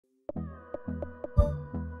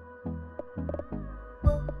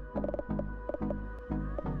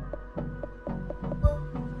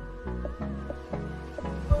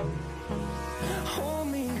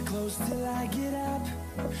close till I get up.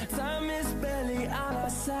 Time is barely on our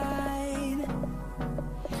side.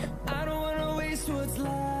 I don't wanna waste what's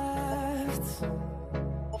left.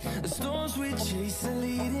 The storms we chase are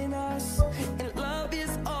leading us, and love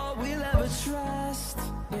is all we'll ever trust.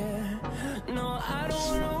 Yeah, no, I don't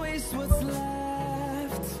wanna waste what's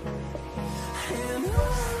left. And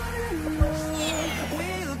on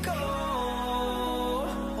we'll go,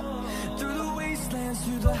 through the wastelands,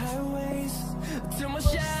 through the highways, till my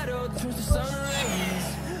shadow turns to sun rays.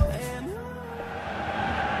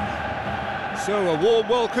 So a warm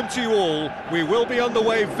welcome to you all. We will be on the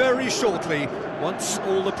way very shortly, once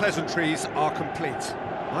all the pleasantries are complete.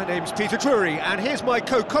 My name's Peter Drury, and here's my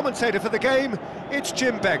co-commentator for the game, it's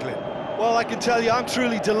Jim Beglin. Well, I can tell you, I'm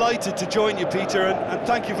truly delighted to join you, Peter, and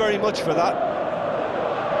thank you very much for that.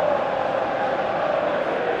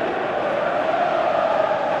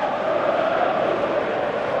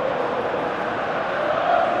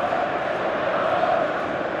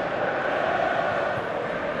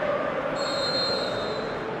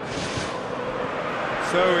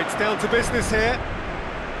 So it's down to business here.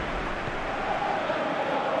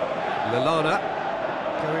 Lallana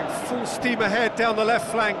going full steam ahead down the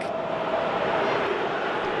left flank.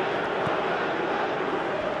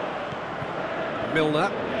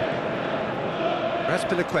 Milner.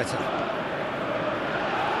 Raspilicueta.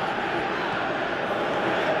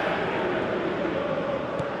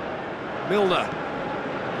 Milner.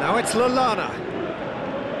 Now it's Lallana.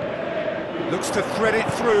 Looks to thread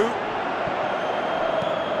it through.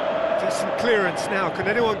 Decent clearance now. Can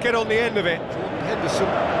anyone get on the end of it? Jordan Henderson.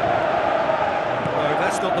 No,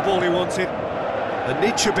 that's not the ball he wanted.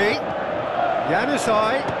 Anichebe.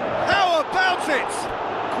 Januzaj. How about it?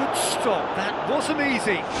 Good stop. That wasn't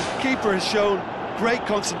easy. Keeper has shown great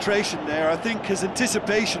concentration there. I think his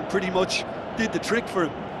anticipation pretty much did the trick for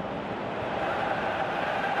him.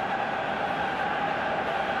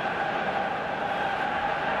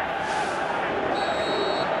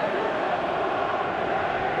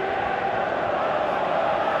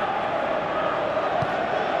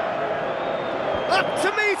 To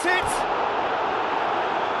meet it!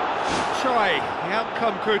 Try. The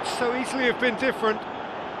outcome could so easily have been different.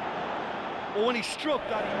 Well, when he struck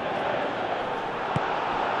that...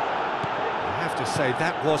 I have to say,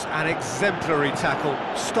 that was an exemplary tackle.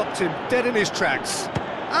 Stopped him dead in his tracks.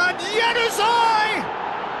 And Januzaj!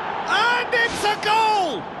 And it's a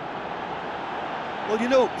goal! Well, you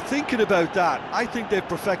know, thinking about that, I think they've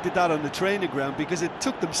perfected that on the training ground, because it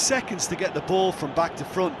took them seconds to get the ball from back to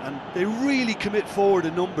front, and they really commit forward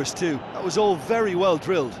in numbers too. That was all very well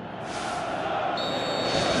drilled.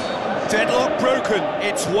 Deadlock broken,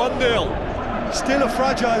 it's 1-0. Still a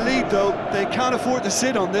fragile lead though, they can't afford to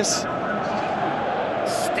sit on this.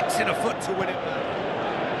 Sticks in a foot to win it back.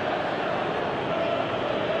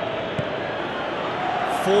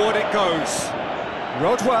 Forward it goes.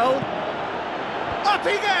 Rodwell. Up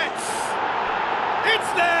he gets!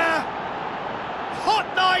 It's there! Hot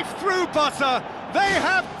knife through butter! They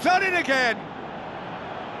have done it again!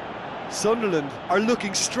 Sunderland are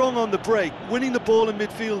looking strong on the break. Winning the ball in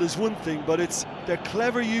midfield is one thing, but it's their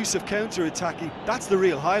clever use of counter-attacking. That's the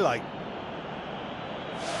real highlight.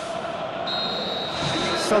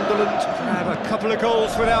 Sunderland have a couple of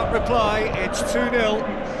goals without reply. It's 2-0.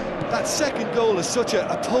 That second goal has such a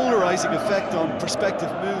polarising effect on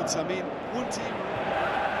prospective moods. I mean, one team...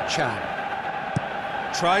 Chan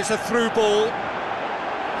tries a through ball.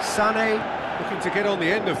 Sané looking to get on the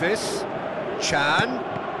end of this. Chan.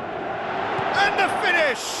 And the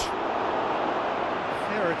finish!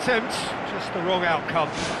 Fair attempt, just the wrong outcome.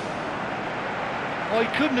 Oh, he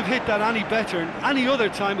couldn't have hit that any better, and any other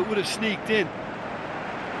time it would have sneaked in.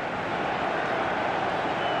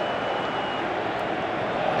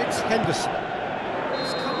 It's Henderson.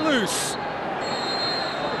 It's come loose.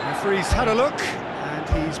 The referee's had a look,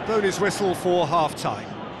 and he's blown his whistle for half-time.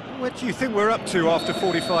 What do you think we're up to after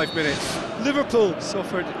 45 minutes? Liverpool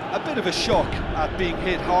suffered a bit of a shock at being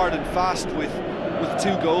hit hard and fast with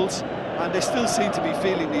 2 goals, and they still seem to be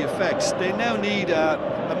feeling the effects. They now need a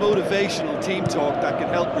motivational team talk that can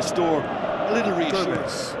help restore a little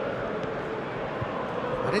reassurance.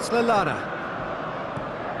 And it's Lallana.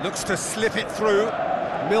 Looks to slip it through.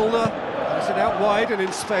 Milner has it out wide and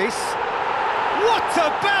in space. What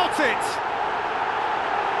about it?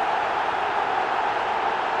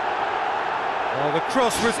 Well, the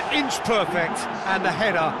cross was inch perfect and the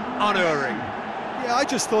header unerring. Yeah, I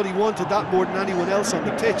just thought he wanted that more than anyone else on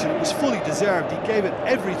the pitch, and it was fully deserved. He gave it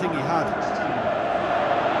everything he had.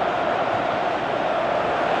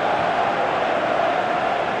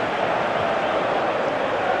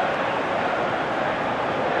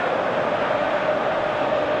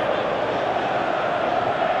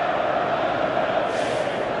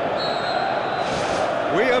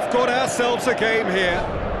 got ourselves a game here.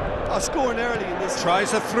 Scoring early in this.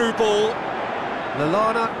 Tries a through ball.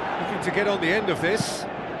 Lallana looking to get on the end of this.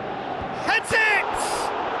 Heads it!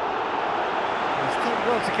 He's done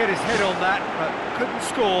well to get his head on that, but couldn't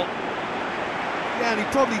score. Yeah, and he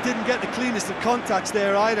probably didn't get the cleanest of contacts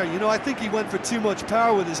there either. You know, I think he went for too much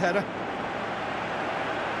power with his header.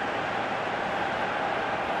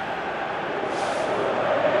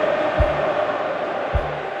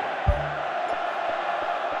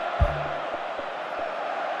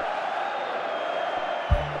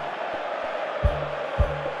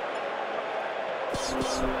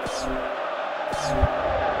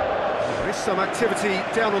 There is some activity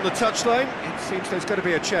down on the touchline. It seems there's going to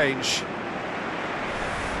be a change.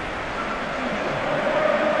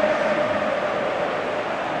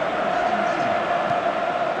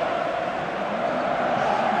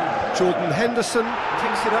 Jordan Henderson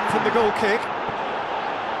picks it up from the goal kick.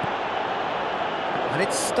 And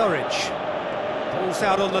it's Sturridge. Ball's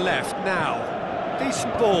out on the left now.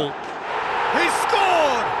 Decent ball. He's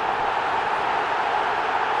scored!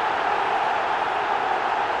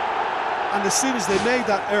 And as soon as they made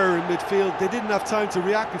that error in midfield, they didn't have time to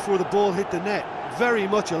react before the ball hit the net. Very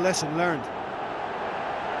much a lesson learned.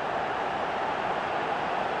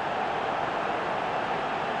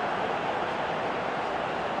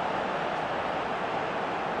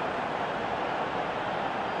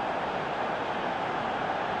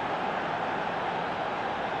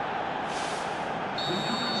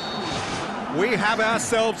 We have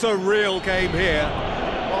ourselves a real game here.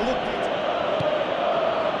 Oh, look.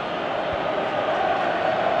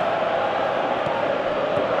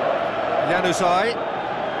 Januzaj.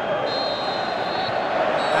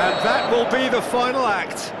 And that will be the final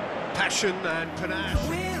act. Passion and panache.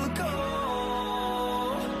 We'll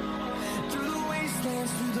go through the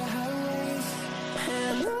wastelands, through the highways,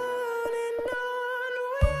 and on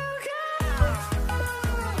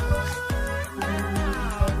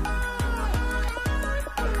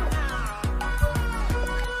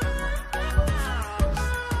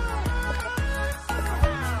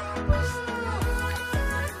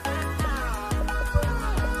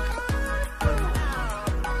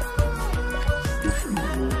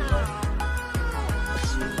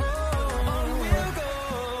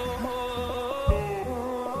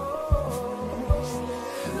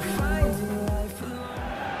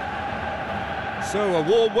So a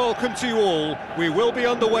warm welcome to you all. We will be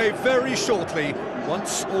underway very shortly,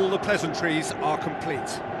 once all the pleasantries are complete.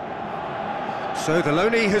 So the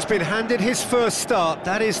loanee has been handed his first start.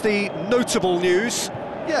 That is the notable news.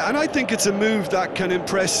 Yeah, and I think it's a move that can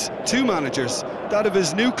impress two managers, that of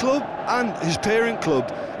his new club and his parent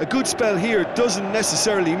club. A good spell here doesn't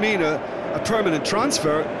necessarily mean a permanent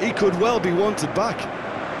transfer. He could well be wanted back.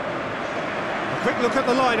 A quick look at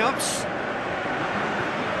the lineups.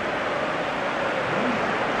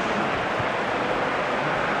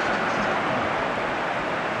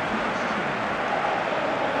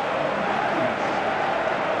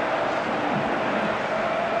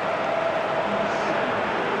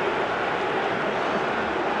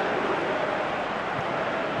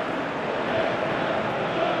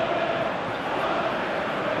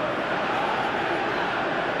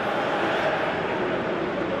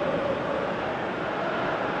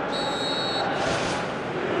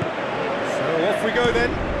 We go then.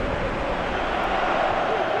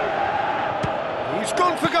 He's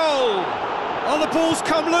gone for goal. Oh, the ball's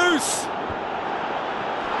come loose.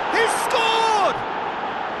 He's scored!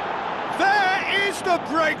 There is the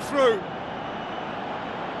breakthrough.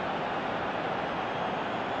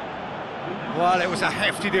 Well, it was a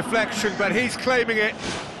hefty deflection, but he's claiming it.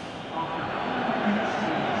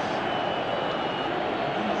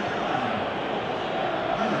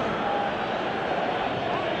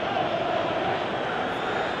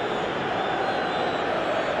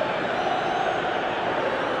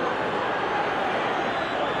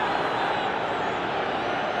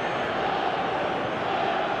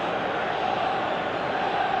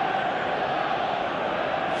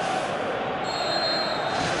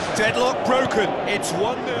 Deadlock broken, it's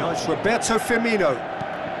 1-0. Nice, Roberto Firmino.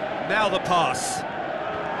 Now the pass.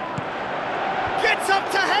 Gets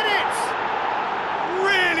up to head it!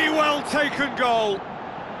 Really well taken goal.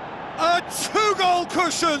 A two-goal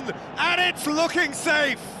cushion, and it's looking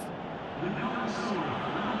safe.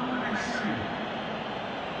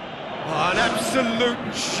 Oh, an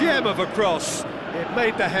absolute gem of a cross. It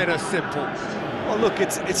made the header simple. Well, look,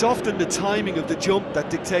 it's often the timing of the jump that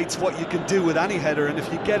dictates what you can do with any header, and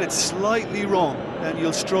if you get it slightly wrong, then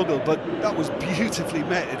you'll struggle, but that was beautifully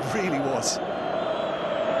met, it really was.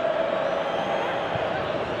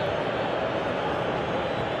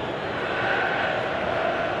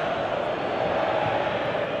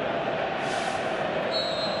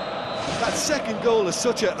 second goal has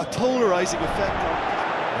such a polarising effect on.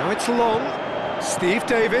 Now it's long. Steve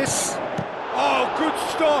Davis. Oh, good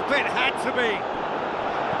stop, it had to be.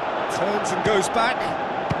 Turns and goes back.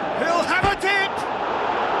 He'll have a dip.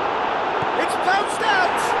 It's bounced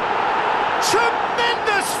out.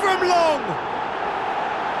 Tremendous from Long.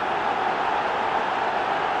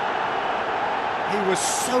 He was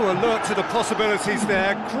so alert to the possibilities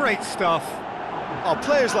there. Great stuff. Oh,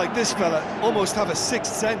 players like this fella almost have a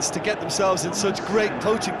sixth sense to get themselves in such great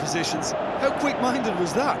poaching positions. How quick-minded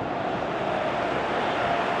was that?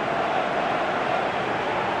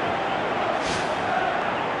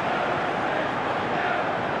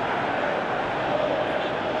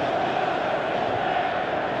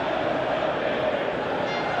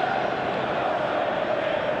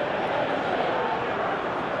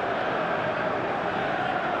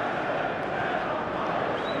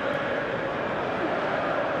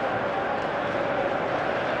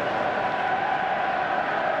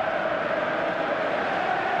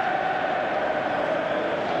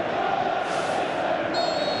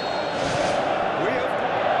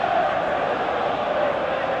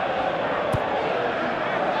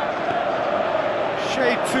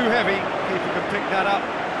 Shade too heavy, keeper can pick that up.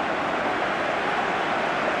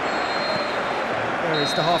 There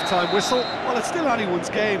is the half-time whistle. Well, it's still anyone's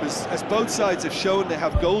game, as both sides have shown they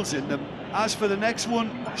have goals in them. As for the next one,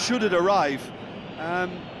 should it arrive,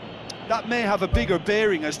 that may have a bigger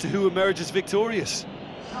bearing as to who emerges victorious.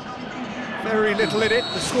 Very little in it.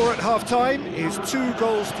 The score at half-time is 2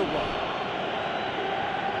 goals to 1.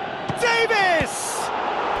 Davis!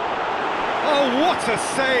 Oh, what a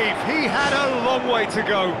save! He had a long way to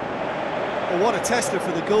go. Well, what a tester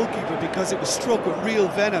for the goalkeeper, because it was struck with real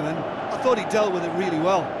venom, and I thought he dealt with it really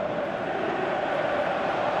well.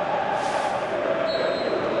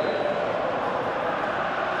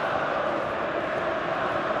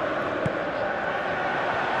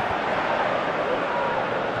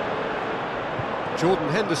 Jordan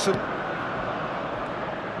Henderson.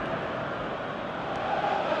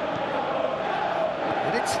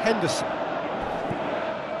 And it's Henderson.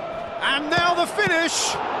 And now the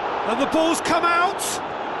finish! And the ball's come out!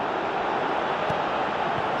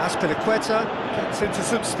 Azpilicueta gets into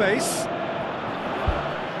some space.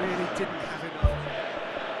 Really didn't have enough.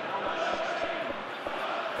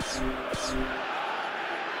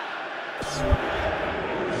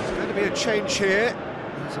 There's going to be a change here.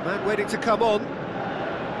 There's a man waiting to come on.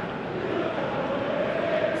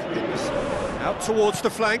 Henderson out towards the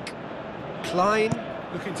flank. Klein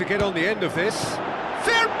looking to get on the end of this.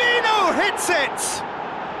 Firmino hits it!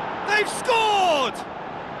 They've scored!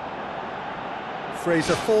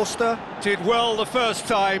 Fraser Forster did well the first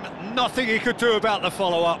time, nothing he could do about the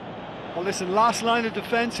follow-up. Well, listen, last line of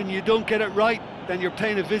defence and you don't get it right, then you're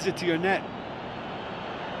paying a visit to your net.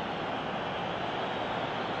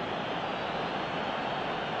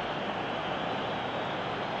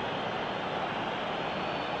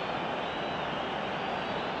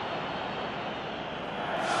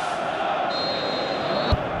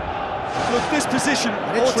 Look, this position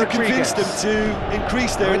ought to convince them to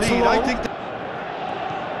increase their lead. I think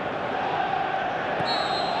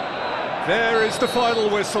there is the final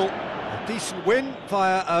whistle. A decent win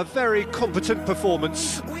via a very competent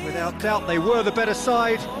performance. Without doubt, they were the better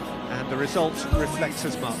side, and the result reflects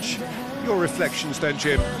as much. Your reflections then,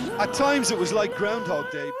 Jim? at times it was like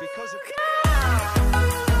Groundhog Day because of...